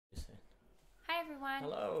Hi everyone.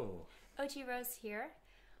 Hello. OG Rose here.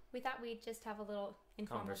 We thought we'd just have a little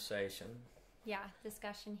informal Conversation.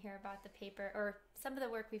 discussion here about the paper or some of the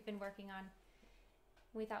work we've been working on.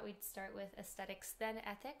 We thought we'd start with aesthetics, then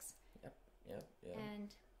ethics. Yep.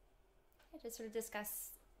 And just sort of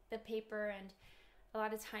discuss the paper, and a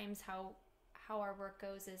lot of times how our work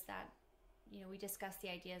goes is that we discuss the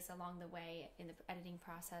ideas along the way in the editing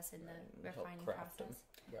process and the refining process.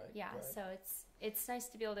 Right. So it's nice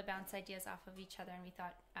to be able to bounce ideas off of each other, and we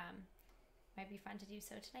thought might be fun to do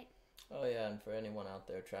so tonight. Oh yeah, and for anyone out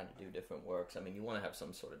there trying to do different works, I mean, you want to have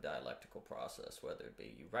some sort of dialectical process, whether it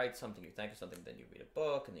be you write something, you think of something, then you read a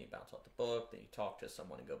book, and then you bounce off the book, then you talk to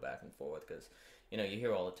someone and go back and forth, because, you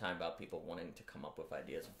hear all the time about people wanting to come up with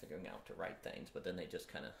ideas and figuring out to write things, but then they just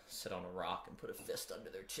kind of sit on a rock and put a fist under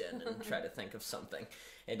their chin and try to think of something.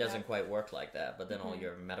 It doesn't quite work like that, but then all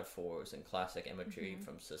your metaphors and classic imagery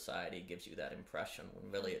from society gives you that impression,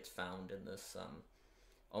 when really it's found in this,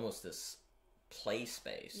 almost this play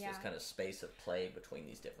space, this kind of space of play between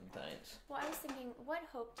these different things. Well, I was thinking, what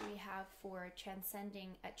hope do we have for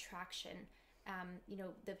transcending attraction?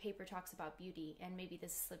 The paper talks about beauty, and maybe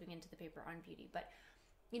this is slipping into the paper on beauty, but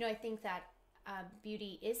I think that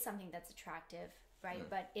beauty is something that's attractive, right?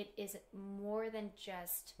 But it is more than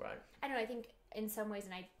just, I don't know, I think in some ways,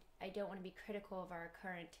 and I don't want to be critical of our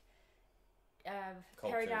current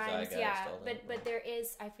paradigms, but there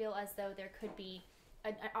is, I feel as though there could be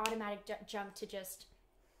an automatic jump to just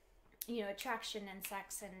attraction and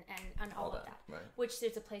sex and all of that, which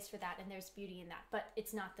there's a place for that, and there's beauty in that, but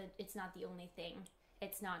it's not the only thing.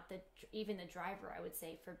 It's not even the driver, I would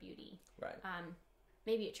say, for beauty.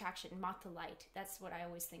 Maybe attraction, moth to light. That's what I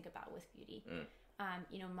always think about with beauty.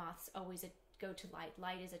 Moths always go to light.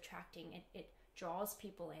 Light is attracting. It draws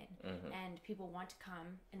people in, and people want to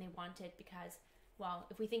come, and they want it because, well,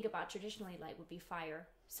 if we think about traditionally, light would be fire,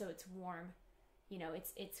 so it's warm.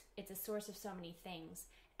 It's a source of so many things,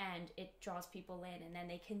 and it draws people in, and then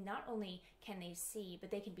they can not only can they see,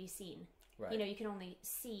 but they can be seen. You can only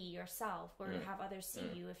see yourself or have others see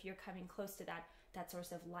you if you're coming close to that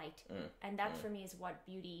source of light. And that for me is what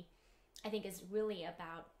beauty, I think, is really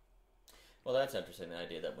about. Well, that's interesting, the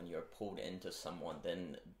idea that when you're pulled into someone,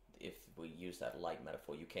 then if we use that light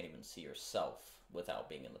metaphor, you can't even see yourself without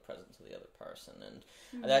being in the presence of the other person.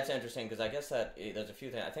 And that's interesting, because I guess that there's a few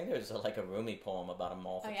things. I think there's like a Rumi poem about a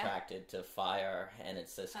moth attracted to fire, and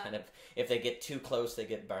it's this kind of, if they get too close, they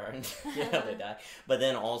get burned, they die. But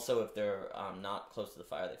then also if they're not close to the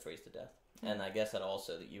fire, they freeze to death. And I guess that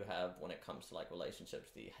also that you have, when it comes to like relationships,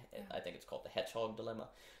 I think it's called the hedgehog dilemma.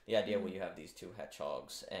 The idea where you have these two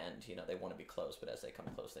hedgehogs, and they want to be close, but as they come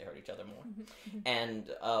close, they hurt each other more. And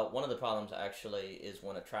one of the problems actually is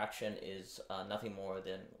when attraction is nothing more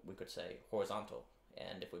than, we could say, horizontal.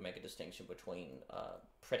 And if we make a distinction between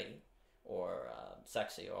pretty or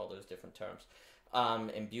sexy or all those different terms,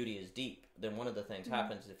 and beauty is deep, then one of the things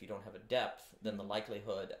happens if you don't have a depth, then the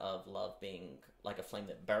likelihood of love being like a flame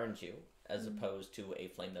that burns you as opposed to a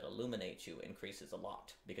flame that illuminates you increases a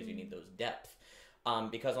lot, because you need those depth.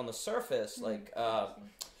 Because on the surface,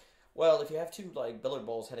 well, if you have two like billiard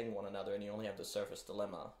balls hitting one another and you only have the surface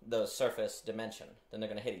dimension, then they're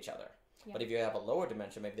going to hit each other. But if you have a lower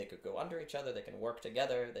dimension, maybe they could go under each other, they can work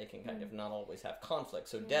together, they can kind of not always have conflict.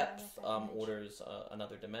 So depth orders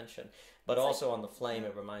another dimension. But it's also on the flame,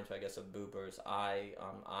 it reminds me, I guess, of Buber's I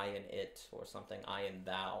and it, or something, I and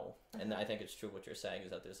thou. And I think it's true what you're saying,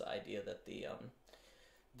 is that there's the idea that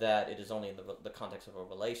that it is only in the context of a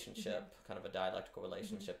relationship, kind of a dialectical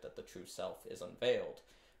relationship, that the true self is unveiled.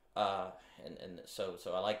 So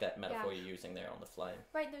I like that metaphor you're using there on the flame.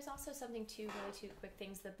 Right. There's also something too, really two quick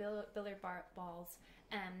things. The billiard balls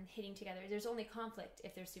hitting together. There's only conflict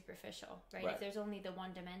if they're superficial, right? If there's only the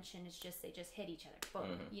one dimension, it's just they just hit each other.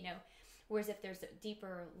 Boom. Whereas if there's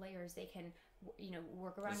deeper layers, they can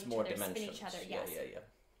work around each other, spin each other. Yeah.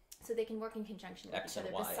 So they can work in conjunction with each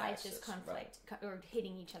other besides just conflict or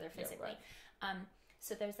hitting each other physically.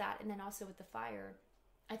 So there's that, and then also with the fire.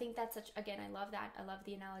 I think that's again, I love that. I love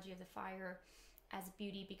the analogy of the fire as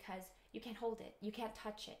beauty, because you can't hold it. You can't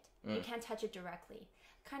touch it. You can't touch it directly.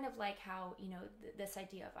 Kind of like how, this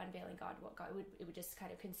idea of unveiling God, it would just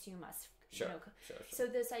kind of consume us. Sure. So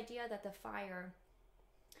this idea that the fire,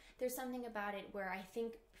 there's something about it where I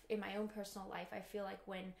think in my own personal life, I feel like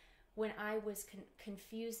when I was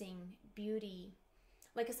confusing beauty,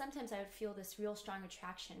 like sometimes I would feel this real strong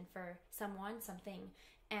attraction for someone, something,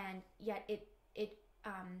 and yet it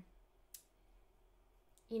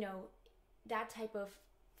that type of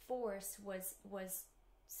force was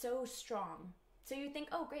so strong. So you think,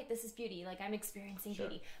 oh great, this is beauty, like I'm experiencing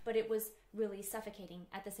beauty, but it was really suffocating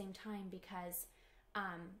at the same time, because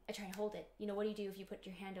I try and hold it. What do you do if you put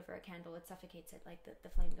your hand over a candle? It suffocates it, like the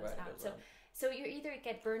flame goes out. So you either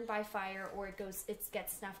get burned by fire, or it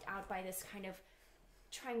gets snuffed out by this kind of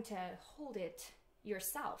trying to hold it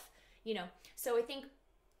yourself. So I think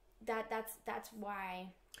that's why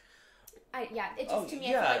it just to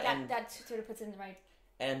me I feel like that sort of puts it in the right.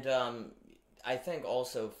 And I think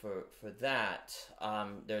also for that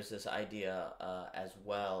there's this idea as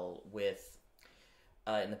well with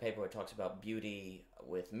in the paper it talks about beauty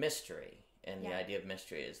with mystery, and the idea of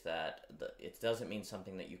mystery is that it doesn't mean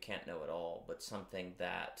something that you can't know at all, but something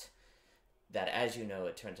that as you know,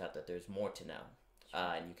 it turns out that there's more to know.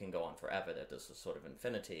 And you can go on forever, that this is sort of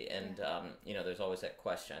infinity. And, there's always that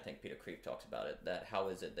question, I think Peter Kreeft talks about it, that how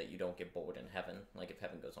is it that you don't get bored in heaven? Like, if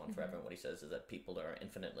heaven goes on forever, and what he says is that people are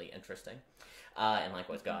infinitely interesting. And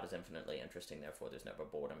likewise, God is infinitely interesting, therefore there's never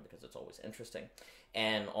boredom, because it's always interesting.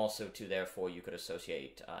 And also, too, therefore, you could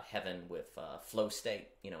associate heaven with flow state,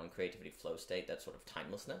 in creativity flow state, that sort of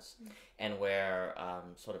timelessness. And where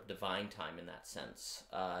sort of divine time in that sense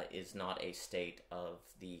is not a state of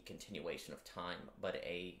the continuation of time, but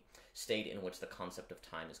a state in which the concept of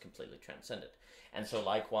time is completely transcended. And so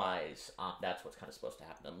likewise, that's what's kind of supposed to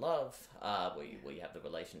happen in love, where you have the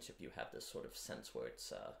relationship, you have this sort of sense where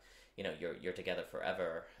it's, you're together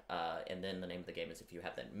forever, and then the name of the game is if you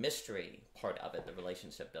have that mystery part of it, the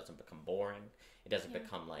relationship doesn't become boring, it doesn't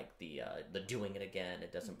become like the doing it again,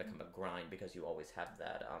 it doesn't become a grind, because you always have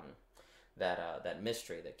that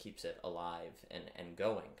mystery that keeps it alive and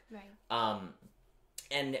going. Right.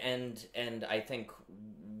 And I think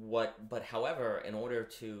but however, in order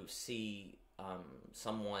to see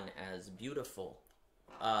someone as beautiful,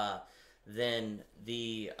 then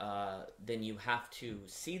you have to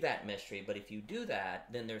see that mystery. But if you do that,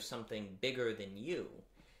 then there's something bigger than you.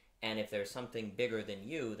 And if there's something bigger than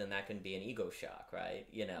you, then that can be an ego shock, right?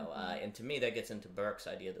 And to me, that gets into Burke's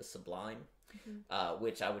idea of the sublime.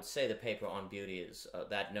 Which I would say the paper on beauty is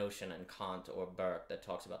that notion, and Kant or Burke that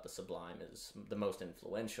talks about the sublime is the most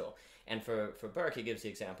influential. And for Burke, he gives the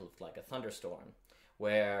example of like a thunderstorm,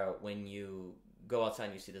 where when you go outside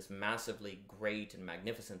and you see this massively great and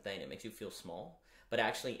magnificent thing, it makes you feel small. But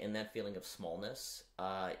actually in that feeling of smallness,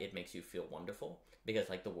 it makes you feel wonderful, because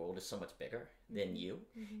like the world is so much bigger than you.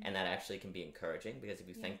 And that actually can be encouraging, because if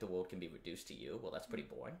you think the world can be reduced to you, well, that's pretty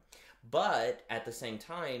boring. But at the same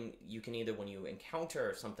time, you can either, when you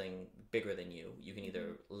encounter something bigger than you, you can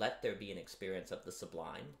either let there be an experience of the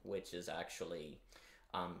sublime, which is actually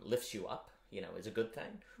lifts you up, is a good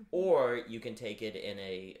thing, or you can take it in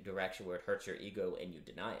a direction where it hurts your ego and you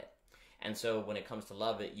deny it. And so when it comes to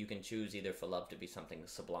love, you can choose either for love to be something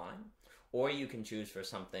sublime, or you can choose for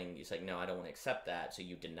something, you say, no, I don't want to accept that, so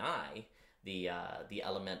you deny the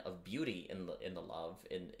element of beauty in the love,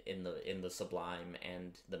 in the sublime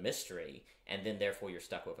and the mystery, and then therefore you're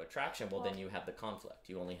stuck with attraction. Well, then you have the conflict.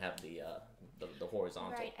 You only have the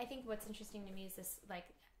horizontal. Right. I think what's interesting to me is this like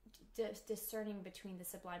discerning between the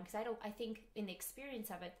sublime, because I think in the experience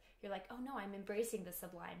of it, you're like, oh no, I'm embracing the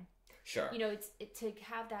sublime. Sure. It's to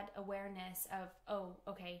have that awareness of, oh,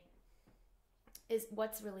 okay, is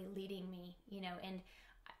what's really leading me, and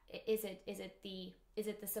is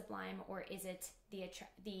it the sublime, or is it the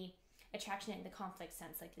attraction in the conflict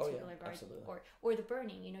sense, like the tubular guard, or the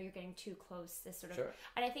burning, you're getting too close, this sort of,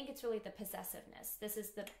 and I think it's really the possessiveness.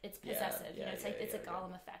 It's possessive, it's like it's a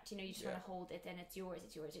Gollum effect, you just want to hold it, and it's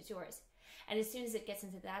yours. And as soon as it gets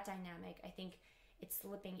into that dynamic, I think it's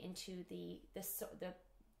slipping into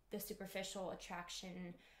the superficial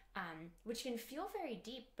attraction, which can feel very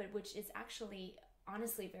deep, but which is actually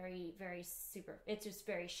honestly very, very it's just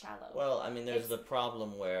very shallow. Well, I mean, there's the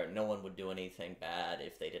problem where no one would do anything bad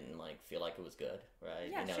if they didn't feel like it was good, right?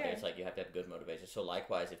 Yeah, sure. There's you have to have good motivation. So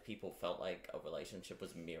likewise, if people felt like a relationship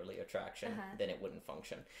was merely attraction, then it wouldn't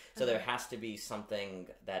function. So there has to be something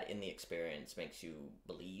that in the experience makes you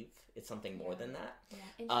believe it's something more than that.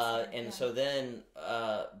 Yeah. So then,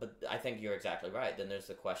 but I think you're exactly right. Then there's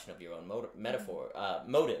the question of your own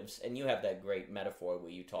motives, and you have that great metaphor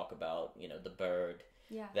where you talk about, the bird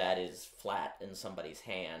that is flat in somebody's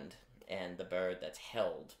hand, and the bird that's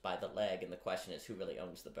held by the leg, and the question is who really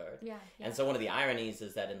owns the bird. And so one of the ironies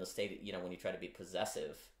is that in the state, when you try to be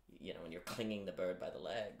possessive, and you're clinging the bird by the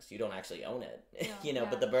legs, you don't actually own it.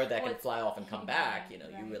 But the bird that can fly off and come back, you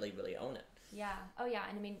really, really own it. Yeah. Oh yeah.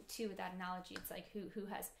 And I mean, too, with that analogy, it's like who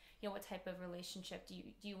has, what type of relationship do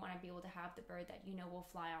you want to be able to have the bird that will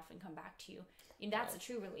fly off and come back to you? And that's a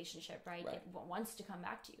true relationship, right? It wants to come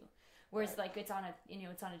back to you. Whereas like it's on a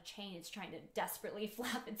it's on a chain. It's trying to desperately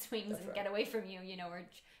flap its wings and get away from you. Or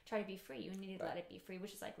try to be free. You need to let it be free,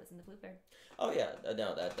 which is like Listen to Bluebird. Oh yeah,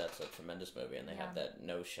 no, that's a tremendous movie, and they have that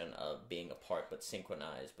notion of being apart but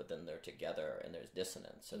synchronized, but then they're together and there's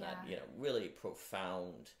dissonance, and that really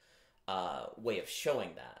profound way of showing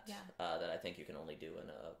that that I think you can only do in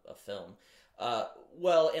a film.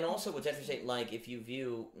 Well, and also what's interesting, like if you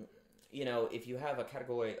view, if you have a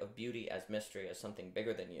category of beauty as mystery, as something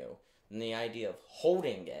bigger than you, then the idea of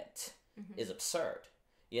holding it is absurd.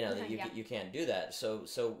 That you can't do that. So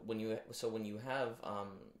when you have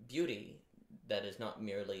beauty that is not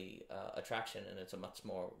merely attraction, and it's a much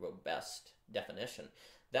more robust definition,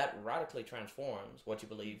 that radically transforms what you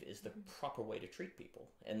believe is the proper way to treat people,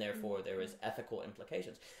 and therefore there is ethical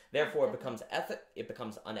implications. Therefore, it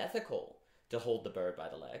becomes unethical to hold the bird by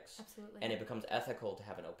the legs. Absolutely. And it becomes ethical to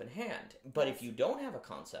have an open hand. But if you don't have a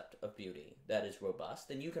concept of beauty that is robust,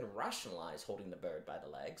 then you can rationalize holding the bird by the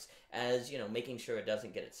legs as, making sure it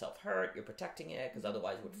doesn't get itself hurt, you're protecting it, because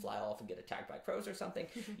otherwise it would fly off and get attacked by crows or something.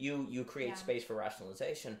 You create space for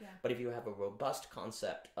rationalization. Yeah. But if you have a robust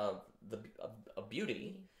concept of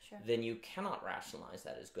beauty, then you cannot rationalize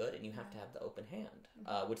that as good, and you have to have the open hand,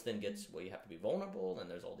 which then gets where you have to be vulnerable,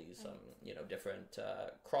 and there's all these different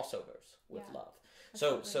crossovers with love.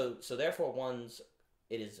 So therefore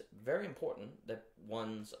it is very important that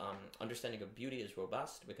one's understanding of beauty is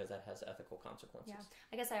robust, because that has ethical consequences. Yeah,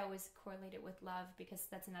 I guess I always correlate it with love, because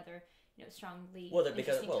that's another strongly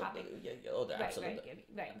interesting topic. Absolutely.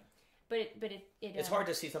 Right. But it's hard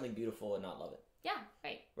to see something beautiful and not love it. Yeah,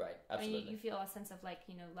 right. Right, absolutely. I mean, you feel a sense of love.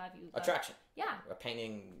 Attraction. Yeah. A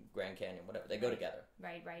painting, Grand Canyon, whatever. They go together.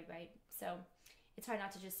 Right. So it's hard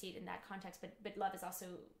not to just see it in that context, but love is also,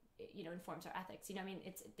 informs our ethics.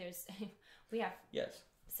 We have. Yes.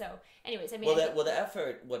 So, anyways, the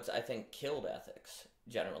effort, what I think killed ethics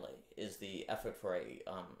generally, is the effort for a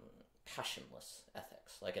passionless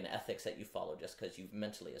ethics, like an ethics that you follow just because you've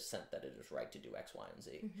mentally assent that it is right to do X, Y, and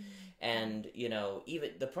Z. And even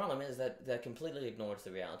the problem is that completely ignores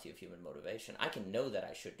the reality of human motivation. I can know that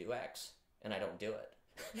I should do X and I don't do it.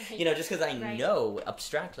 Right. Just because I know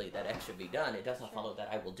abstractly that X should be done, it does not follow that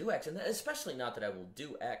I will do X, and especially not that I will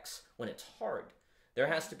do X when it's hard. There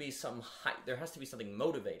has to be there has to be something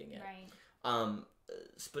motivating it. Right.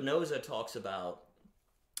 Spinoza talks about,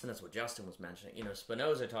 and that's what Justin was mentioning,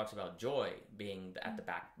 Spinoza talks about joy being at the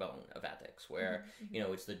backbone of ethics, where,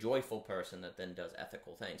 it's the joyful person that then does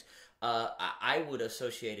ethical things. I would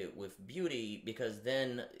associate it with beauty, because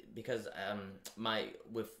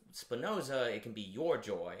with Spinoza, it can be your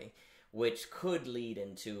joy, which could lead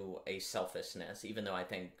into a selfishness, even though I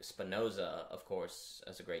think Spinoza, of course,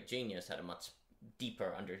 as a great genius, had a much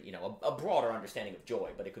deeper a broader understanding of joy,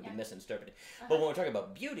 but it could be misinterpreted. But when we're talking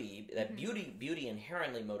about beauty, that beauty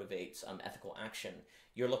inherently motivates ethical action.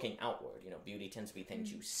 You're looking outward. Beauty tends to be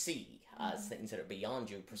things you see as things that are beyond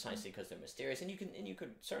you, precisely because they're mysterious. And you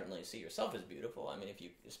could certainly see yourself as beautiful. I mean,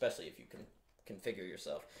 especially if you can configure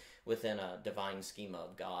yourself within a divine schema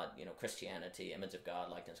of God, Christianity, image of God,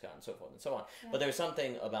 likeness of God, and so forth and so on. Yeah. But there's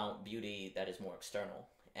something about beauty that is more external.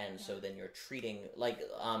 And so then you're treating,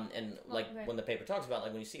 when the paper talks about,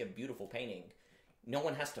 when you see a beautiful painting, no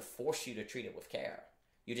one has to force you to treat it with care.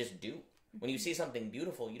 You just do. When you see something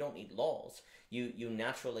beautiful, you don't need laws. You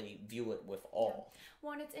naturally view it with awe. Yeah.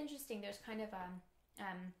 Well, and it's interesting. There's kind of,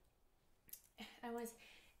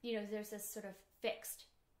 there's this sort of fixed,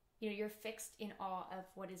 you're fixed in awe of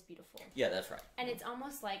what is beautiful. Yeah, that's right. And it's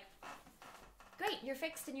almost like, great, you're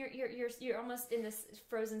fixed and you're almost in this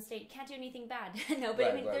frozen state. You can't do anything bad. No,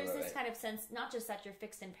 but there's this kind of sense, not just that you're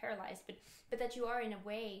fixed and paralyzed, but that you are in a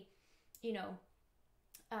way,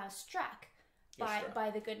 struck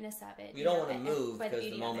by the goodness of it. You don't want to move because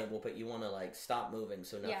the moment will put you want to stop moving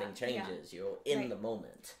so nothing changes. You're in the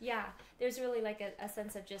moment. Yeah, there's really a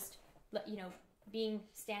sense of just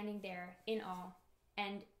standing there in awe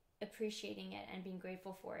and appreciating it and being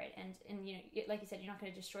grateful for it, and like you said, you're not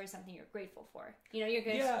going to destroy something you're grateful for. You're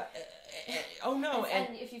going to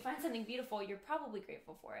and if you find something beautiful, you're probably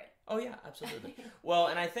grateful for it. Oh yeah, absolutely. Well,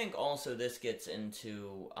 and I think also this gets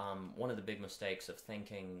into one of the big mistakes of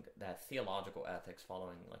thinking that theological ethics,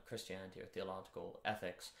 following Christianity or theological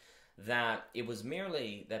ethics, that it was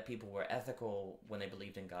merely that people were ethical when they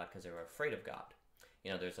believed in God because they were afraid of God.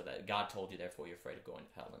 There's God told you, therefore you're afraid of going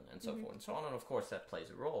to hell, and so forth and so on. And of course that plays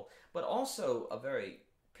a role. But also a very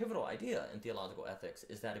pivotal idea in theological ethics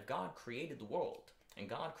is that if God created the world and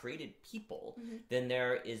God created people, then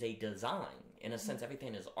there is a design. In a sense,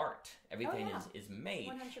 everything is art. Everything is made.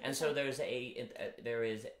 100%. And so there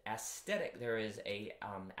is aesthetic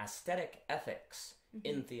ethics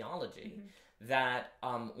in theology that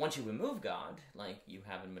once you remove God, like you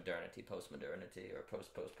have in modernity, postmodernity, or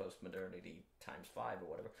postmodernity times 5 or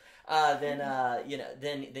whatever,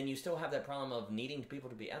 then you still have that problem of needing people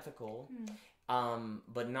to be ethical.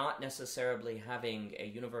 But not necessarily having a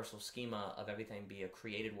universal schema of everything be a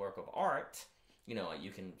created work of art. You know,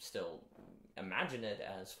 you can still imagine it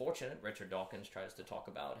as fortunate. Richard Dawkins tries to talk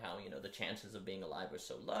about how, you know, the chances of being alive are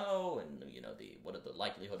so low, and, you know, what are the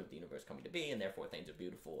likelihood of the universe coming to be, and therefore things are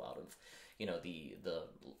beautiful out of, you know,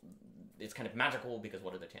 it's kind of magical because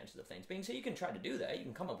what are the chances of things being? So you can try to do that. You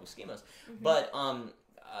can come up with schemas. But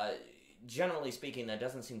generally speaking, that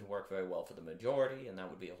doesn't seem to work very well for the majority, and that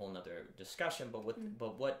would be a whole nother discussion.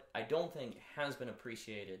 But what I don't think has been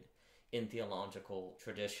appreciated in theological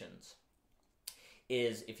traditions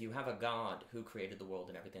is if you have a God who created the world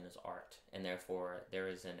and everything is art, and therefore there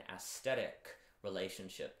is an aesthetic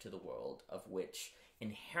relationship to the world of which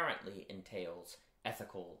inherently entails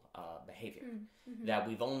ethical behavior. That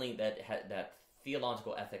that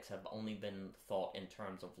theological ethics have only been thought in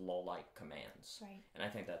terms of law-like commands. Right. And I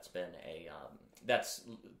think that's been that's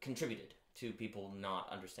contributed to people not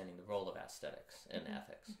understanding the role of aesthetics and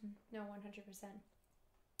ethics. No, 100%.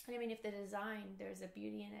 And I mean, if the design, there's a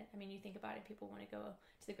beauty in it. I mean, you think about it, people want to go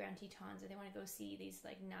to the Grand Tetons, or they want to go see these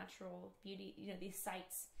like natural beauty, you know, these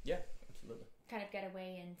sites. Yeah, absolutely. Kind of get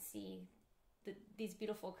away and see these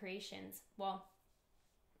beautiful creations. Well,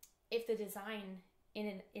 if the design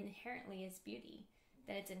inherently is beauty,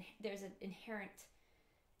 then there's an inherent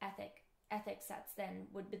ethics that's then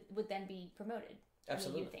would then be promoted.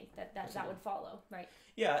 Absolutely. I mean, you think that would follow, right?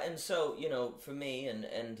 Yeah, and so, you know, for me,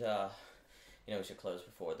 and you know, we should close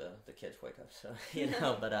before the kids wake up. So, you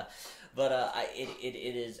know, it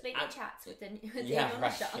is. They get chats with the yeah,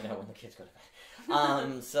 right. You know, when the kids go to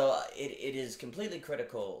bed. So it is completely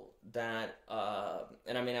critical that,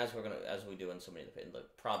 and I mean, as we do in so many in the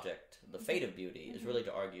project, the fate of beauty is really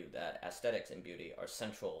to argue that aesthetics and beauty are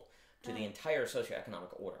central to the entire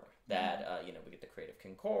socioeconomic order. That you know, we get the creative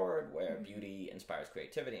concord, where beauty inspires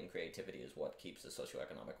creativity, and creativity is what keeps the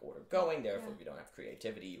socioeconomic order going. Therefore, if you don't have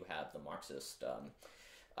creativity, you have the Marxist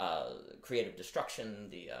creative destruction,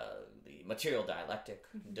 the material dialectic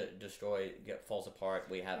falls apart.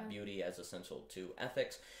 We have beauty as essential to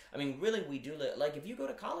ethics. I mean, really, we do like if you go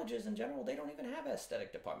to colleges in general, they don't even have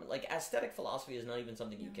aesthetic department. Like aesthetic philosophy is not even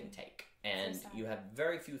something you can take, and you have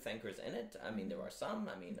very few thinkers in it. I mean, there are some.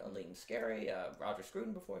 I mean, Aline Scarry, Roger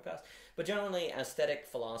Scruton before he passed, but generally, aesthetic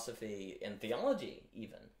philosophy and theology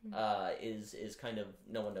even is kind of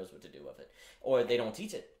no one knows what to do with it, or they don't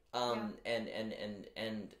teach it. And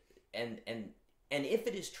if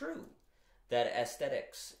it is true that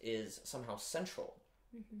aesthetics is somehow central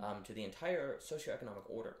to the entire socioeconomic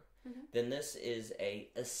order, then this is a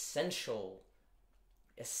essentially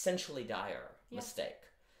dire mistake.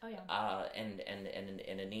 Oh yeah. And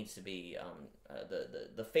it needs to be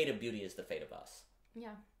the fate of beauty is the fate of us.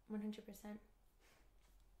 Yeah, 100%.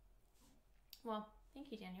 Well,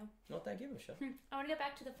 thank you, Daniel. Well, thank you, Michelle. I want to get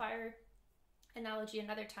back to the fire analogy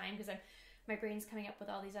another time, because my brain's coming up with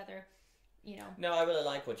all these other, you know. No, I really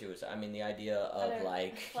like what you were saying. I mean, the idea of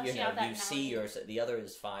like, you know, you see the other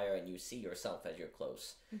is fire, and you see yourself as you're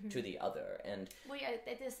close to the other. And well, yeah,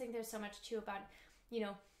 I just think there's so much too about, you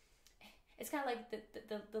know, it's kind of like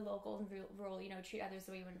the little golden rule, you know, treat others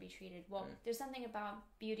the way you want to be treated. Well, there's something about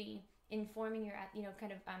beauty informing your, you know,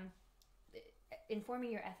 kind of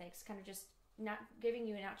informing your ethics, kind of just not giving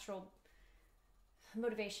you a natural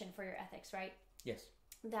motivation for your ethics, right? Yes.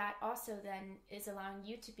 That also then is allowing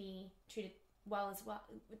you to be treated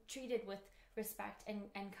treated with respect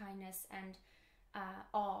and kindness and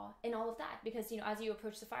awe and all of that, because, you know, as you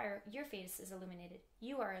approach the fire, your face is illuminated.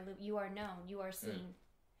 You are known. You are seen.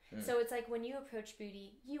 So it's like when you approach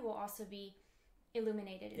beauty, you will also be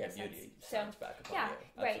illuminated. In a sense. Beauty sounds back upon you.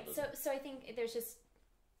 Yeah, right. So I think there's just.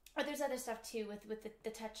 Or there's other stuff too with the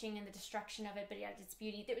touching and the destruction of it, but yeah, it's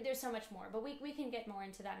beauty. There's so much more, but we can get more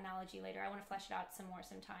into that analogy later. I want to flesh it out some more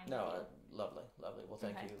sometime. No, lovely. Well,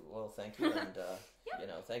 thank you. Well, thank you, and you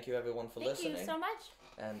know, thank you everyone for listening. Thank you so much.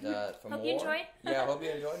 And for hope more, you enjoyed. Yeah, I hope you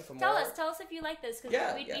enjoyed. For tell more, us if you like this,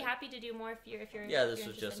 because we'd be happy to do more if you're. Yeah, this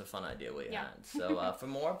was just a fun idea we had. So for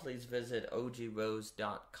more, please visit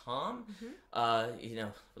ogrose.com. You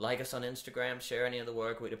know, like us on Instagram, share any of the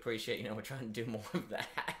work. We'd appreciate. You know, we're trying to do more of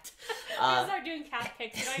that. We start doing cat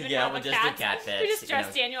pics. We don't even have we'll just do cat pics. We just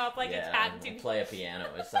dress Daniel up like a cat. We'll play a piano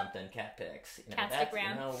or something. Cat pics. You know,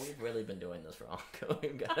 Catstigram. We've really been doing this wrong.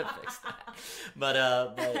 We've got to fix that. But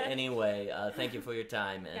But anyway, thank you for your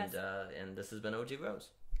time, and Yes. and this has been OG Rose.